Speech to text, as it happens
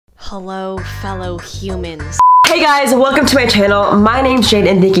Hello, fellow humans. Hey guys, welcome to my channel. My name's Jade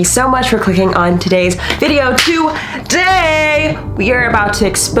and thank you so much for clicking on today's video. Today, we are about to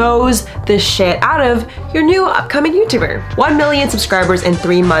expose the shit out of your new upcoming YouTuber. 1 million subscribers in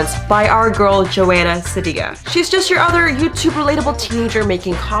 3 months by our girl, Joana Ceddia. She's just your other YouTube relatable teenager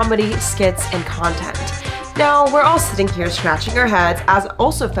making comedy, skits, and content. Now, we're all sitting here scratching our heads as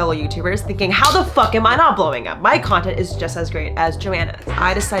also fellow YouTubers thinking, how the fuck am I not blowing up? My content is just as great as Joanna's.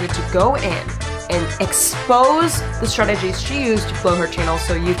 I decided to go in and expose the strategies she used to blow her channel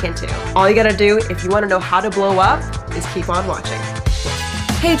so you can too. All you gotta do if you wanna know how to blow up is keep on watching.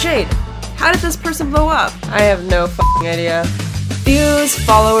 Hey Jade, how did this person blow up? I have no fucking idea. Views,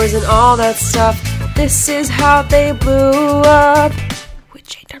 followers, and all that stuff. This is how they blew up. With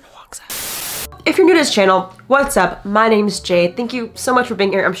Jade WOOooOO. If you're new to this channel, what's up? My name's Jade. Thank you so much for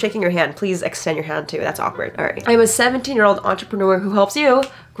being here. I'm shaking your hand. Please extend your hand too. That's awkward. All right. I'm a 17-year-old entrepreneur who helps you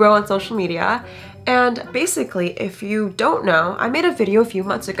grow on social media. And basically, if you don't know, I made a video a few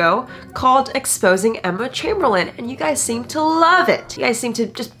months ago called Exposing Emma Chamberlain, and you guys seem to love it. You guys seem to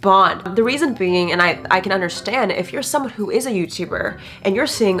just bond. The reason being, and I can understand, if you're someone who is a YouTuber and you're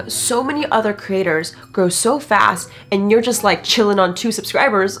seeing so many other creators grow so fast and you're just like chilling on 2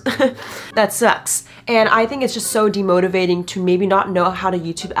 subscribers, that sucks. And I think it's just so demotivating to maybe not know how the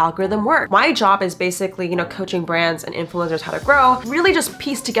YouTube algorithm works. My job is basically, you know, coaching brands and influencers how to grow, really just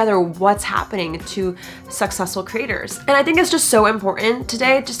piece together what's happening to successful creators. And I think it's just so important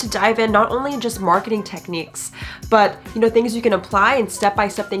today just to dive in, not only just marketing techniques, but you know, things you can apply and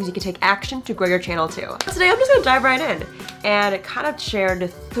step-by-step things you can take action to grow your channel too. Today, I'm just gonna dive right in and kind of share the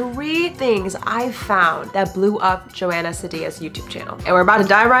 3 things I found that blew up Joana Ceddia's YouTube channel. And we're about to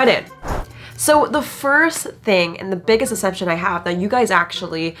dive right in. So the first thing and the biggest assumption I have that you guys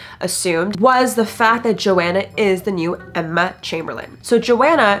actually assumed was the fact that Joana is the new Emma Chamberlain. So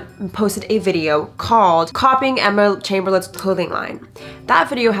Joana posted a video called Copying Emma Chamberlain's Clothing Line. That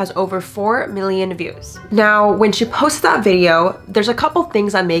video has over 4 million views. Now, when she posted that video, there's a couple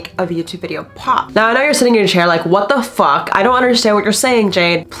things that make a YouTube video pop. Now, I know you're sitting in your chair like, what the fuck? I don't understand what you're saying,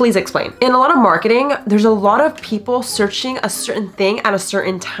 Jade. Please explain. In a lot of marketing, there's a lot of people searching a certain thing at a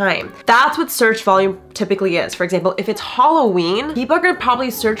certain time. That's what search volume typically is. For example, if it's Halloween, people are gonna probably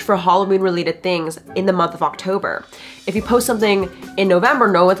search for Halloween related things in the month of October. If you post something in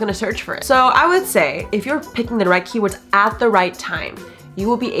November, no one's gonna search for it. So I would say if you're picking the right keywords at the right time, you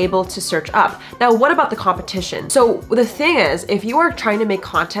will be able to search up. Now, what about the competition? So the thing is, if you are trying to make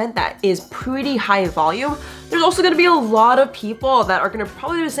content that is pretty high volume, there's also gonna be a lot of people that are gonna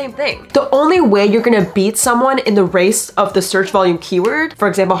probably do the same thing. The only way you're gonna beat someone in the race of the search volume keyword, for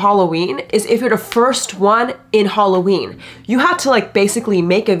example, Halloween, is if you're the first one in Halloween. You have to like basically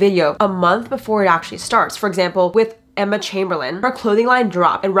make a video a month before it actually starts. For example, with Emma Chamberlain, her clothing line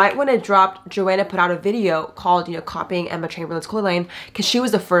dropped, and right when it dropped, Joana put out a video called, you know, Copying Emma Chamberlain's Clothing Line, because she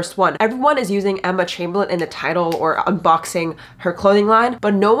was the first one. Everyone is using Emma Chamberlain in the title or unboxing her clothing line,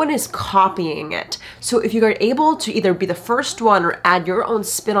 but no one is copying it. So if you are able to either be the first one or add your own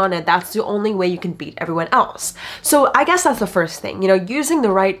spin on it, that's the only way you can beat everyone else. So I guess that's the first thing, you know, using the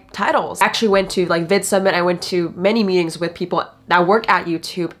right titles. I actually went to like Vid Summit, I went to many meetings with people that work at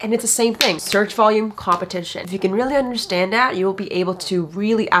YouTube, and it's the same thing. Search volume, competition. If you can really understand that, you will be able to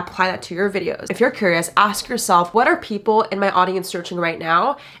really apply that to your videos. If you're curious, ask yourself, what are people in my audience searching right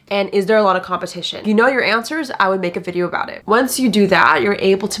now? And is there a lot of competition? If you know your answers, I would make a video about it. Once you do that, you're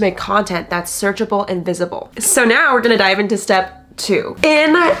able to make content that's searchable and visible. So now we're gonna dive into step 2.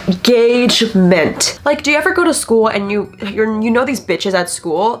 Engagement. Like, do you ever go to school and you know these bitches at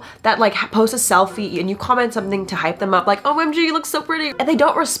school that like post a selfie and you comment something to hype them up like, OMG, you look so pretty, and they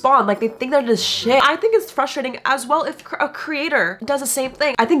don't respond, like they think they're just shit. I think it's frustrating as well if a creator does the same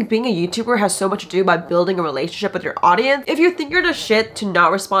thing. I think being a YouTuber has so much to do by building a relationship with your audience. If you think you're just shit to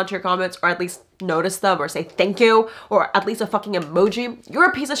not respond to your comments or at least notice them or say thank you or at least a fucking emoji, you're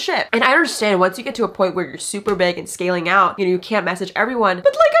a piece of shit. And I understand once you get to a point where you're super big and scaling out, you know, you can't message everyone, but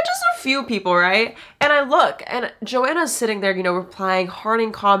like just a few people, right? And I look and Joanna's sitting there, you know, replying,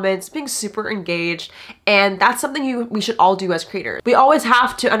 hearting comments, being super engaged, and that's something we should all do as creators. We always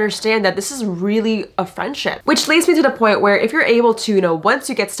have to understand that this is really a friendship, which leads me to the point where if you're able to, you know, once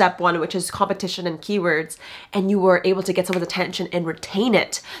you get step 1, which is competition and keywords, and you were able to get someone's attention and retain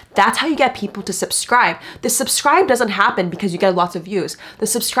it, that's how you get people to subscribe. The subscribe doesn't happen because you get lots of views. The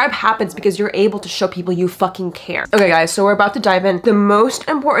subscribe happens because you're able to show people you fucking care. Okay guys, so we're about to dive in. The most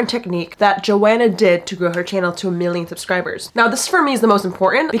important important technique that Joana did to grow her channel to 1 million subscribers. Now this for me is the most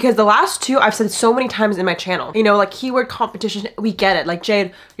important because the last two I've said so many times in my channel. You know, like keyword competition, we get it. Like,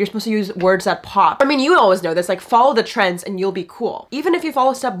 Jade, you're supposed to use words that pop. I mean, you always know this, like follow the trends and you'll be cool. Even if you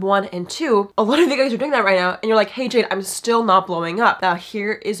follow step 1 and 2, a lot of you guys are doing that right now and you're like, hey Jade, I'm still not blowing up. Now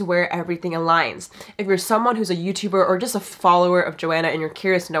here is where everything aligns. If you're someone who's a YouTuber or just a follower of Joana and you're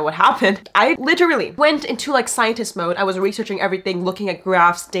curious to know what happened, I literally went into like scientist mode. I was researching everything, looking at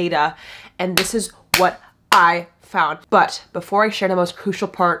graphs, data, and this is what I found. But before I share the most crucial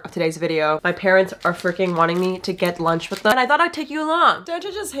part of today's video, my parents are freaking wanting me to get lunch with them and I thought I'd take you along. Don't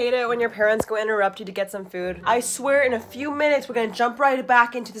you just hate it when your parents go interrupt you to get some food? I swear in a few minutes we're gonna jump right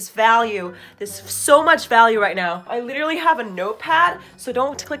back into this value. There's so much value right now. I literally have a notepad, so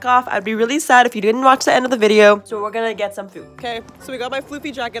don't click off. I'd be really sad if you didn't watch the end of the video. So we're gonna get some food. Okay, so we got my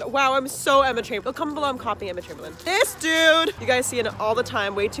floofy jacket. Wow, I'm so Emma Chamberlain. Comment below, I'm copying Emma Chamberlain. This dude! You guys see it all the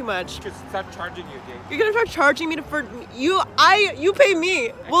time, way too much. Just start charging you, Jade. You're gonna start charging me for you pay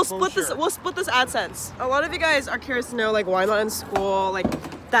me. We'll split this AdSense. A lot of you guys are curious to know like why I'm not in school, like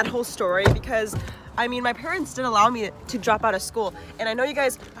that whole story, because I mean my parents did allow me to drop out of school and I know you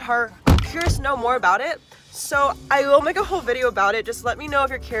guys are curious to know more about it. So I will make a whole video about it. Just let me know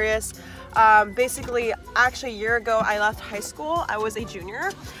if you're curious. Basically, actually a year ago I left high school. I was a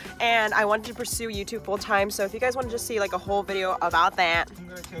junior and I wanted to pursue YouTube full time. So if you guys want to just see like a whole video about that. I'm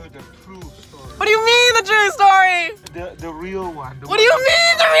gonna tell you the true story. What do you mean the true story? The real one. What do you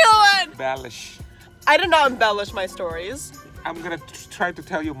mean the real one? Embellish. I did not embellish my stories. I'm gonna try to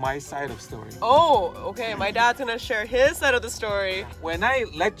tell you my side of story. Oh, okay. My dad's gonna share his side of the story. When I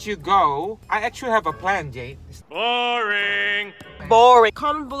let you go, I actually have a plan, Jade. Boring. Boring.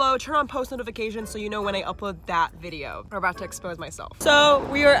 Comment below, turn on post notifications so you know when I upload that video. I'm about to expose myself. So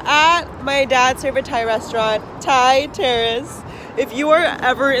we are at my dad's favorite Thai restaurant, Thai Terrace. If you are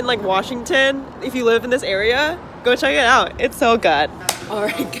ever in like Washington, if you live in this area, go check it out. It's so good. All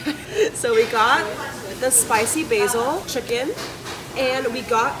right, guys. So we got the spicy basil chicken and we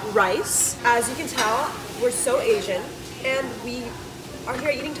got rice. As you can tell, we're so Asian and we are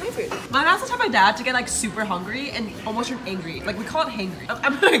here eating Thai food. My dad's the type of dad to get like super hungry and almost turn angry. Like we call it hangry.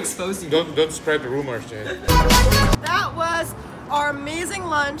 I'm gonna expose you. Don't spread the rumors, Jade. That was our amazing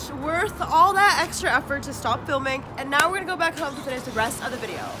lunch, worth all that extra effort to stop filming, and now we're gonna go back home to finish the rest of the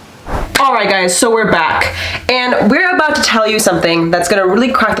video. Alright guys, so we're back, and we're about to tell you something that's gonna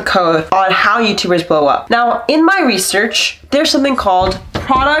really crack the code on how YouTubers blow up. Now, in my research, there's something called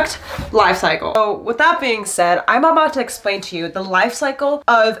product life cycle. So with that being said, I'm about to explain to you the life cycle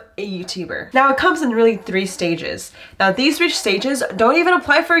of a YouTuber. Now it comes in really 3 stages. Now these 3 stages don't even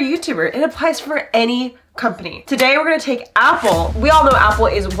apply for a YouTuber, it applies for any company. Today we're gonna take Apple. We all know Apple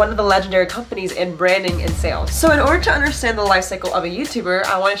is one of the legendary companies in branding and sales. So in order to understand the life cycle of a YouTuber,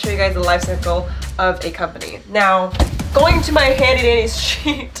 I want to show you guys the life cycle of a company. Now, going to my handy dandy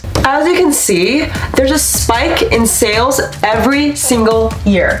sheet. As you can see, there's a spike in sales every single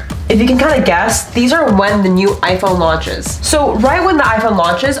year. If you can kind of guess, these are when the new iPhone launches. So right when the iPhone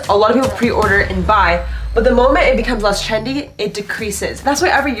launches, a lot of people pre-order and buy, but the moment it becomes less trendy, it decreases. That's why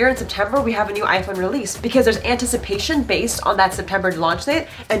every year in September, we have a new iPhone release because there's anticipation based on that September launch date,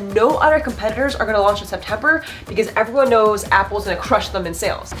 and no other competitors are gonna launch in September because everyone knows Apple's gonna crush them in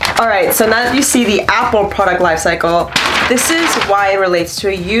sales. All right, so now that you see the Apple product lifecycle, this is why it relates to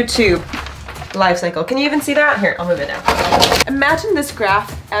a YouTube life cycle. Can you even see that? Here, I'll move it now. Imagine this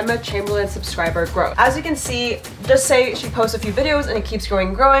graph, Emma Chamberlain subscriber growth. As you can see, just say she posts a few videos and it keeps growing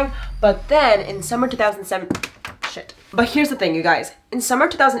and growing, but then in summer 2007, shit. But here's the thing, you guys. In summer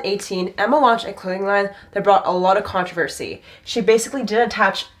 2018, Emma launched a clothing line that brought a lot of controversy. She basically didn't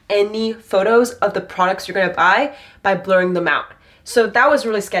attach any photos of the products you're gonna buy by blurring them out. So that was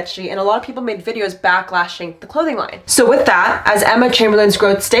really sketchy, and a lot of people made videos backlashing the clothing line. So with that, as Emma Chamberlain's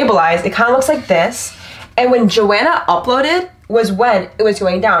growth stabilized, it kind of looks like this. And when Joana uploaded was when it was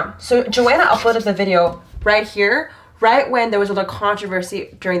going down. So Joana uploaded the video right here, right when there was a little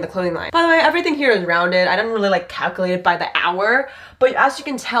controversy during the clothing line. By the way, everything here is rounded. I didn't really like calculate it by the hour, but as you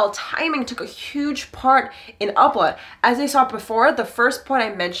can tell, timing took a huge part in upload. As you saw before, the first point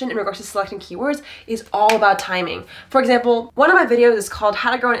I mentioned in regards to selecting keywords is all about timing. For example, one of my videos is called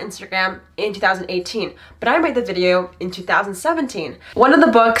How to Grow on Instagram in 2018, but I made the video in 2017. One of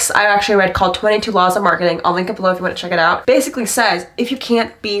the books I actually read called 22 Laws of Marketing, I'll link it below if you want to check it out, basically says if you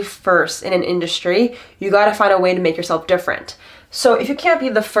can't be first in an industry, you gotta find a way to make yourself different. So if you can't be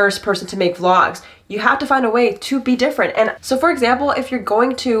the first person to make vlogs, you have to find a way to be different. And so for example, if you're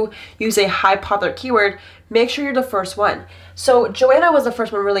going to use a high popular keyword, make sure you're the first one. So Joana was the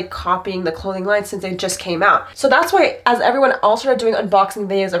first one really copying the clothing line since they just came out. So that's why as everyone else started doing unboxing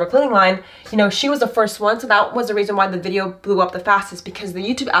videos of her clothing line, you know, she was the first one. So that was the reason why the video blew up the fastest, because the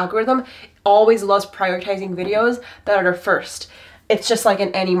YouTube algorithm always loves prioritizing videos that are the first. It's just like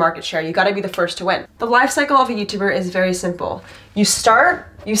in any market share, you gotta be the first to win. The life cycle of a YouTuber is very simple. You start,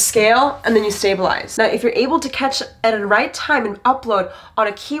 you scale, and then you stabilize. Now, if you're able to catch at the right time and upload on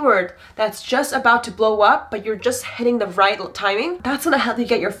a keyword that's just about to blow up, but you're just hitting the right timing, that's gonna help you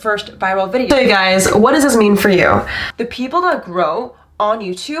get your first viral video. So you guys, what does this mean for you? The people that grow on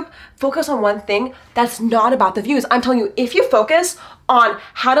YouTube focus on one thing that's not about the views. I'm telling you, if you focus on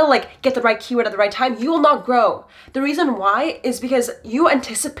how to like get the right keyword at the right time, you will not grow. The reason why is because you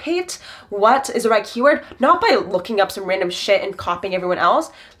anticipate what is the right keyword, not by looking up some random shit and copying everyone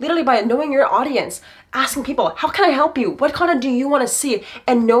else, literally by knowing your audience, asking people, how can I help you? What content do you want to see?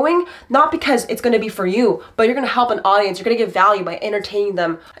 And knowing, not because it's going to be for you, but you're going to help an audience, you're going to give value by entertaining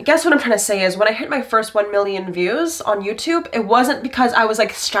them. I guess what I'm trying to say is when I hit my first 1 million views on YouTube, it wasn't because I was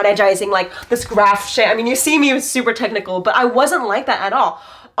like strategizing like this graph shit. I mean, you see me super technical, but I wasn't like that at all.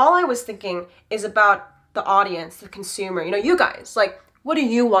 All I was thinking is about the audience, the consumer, you know, you guys, like, what do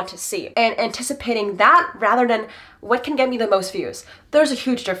you want to see? And anticipating that rather than what can get me the most views. There's a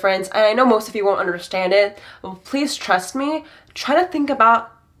huge difference, and I know most of you won't understand it, but please trust me. Try to think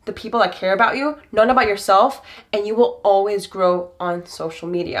about the people that care about you, not about yourself, and you will always grow on social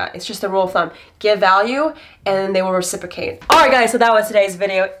media. It's just a rule of thumb. Give value, and they will reciprocate. Alright guys, so that was today's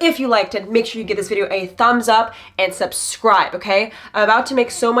video. If you liked it, make sure you give this video a thumbs up and subscribe, okay? I'm about to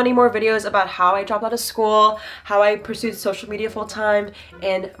make so many more videos about how I dropped out of school, how I pursued social media full time,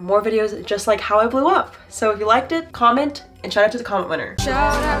 and more videos just like how I blew up. So if you liked it, comment, and shout out to the comment winner.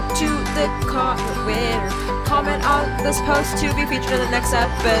 Shout out to the comment winner. Comment on this post to be featured in the next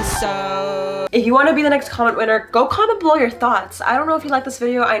episode. If you want to be the next comment winner, go comment below your thoughts. I don't know if you like this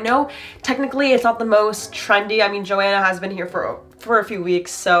video. I know technically it's not the most trendy. I mean, Joana has been here for a few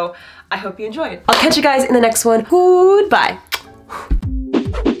weeks, so I hope you enjoyed. I'll catch you guys in the next one. Goodbye.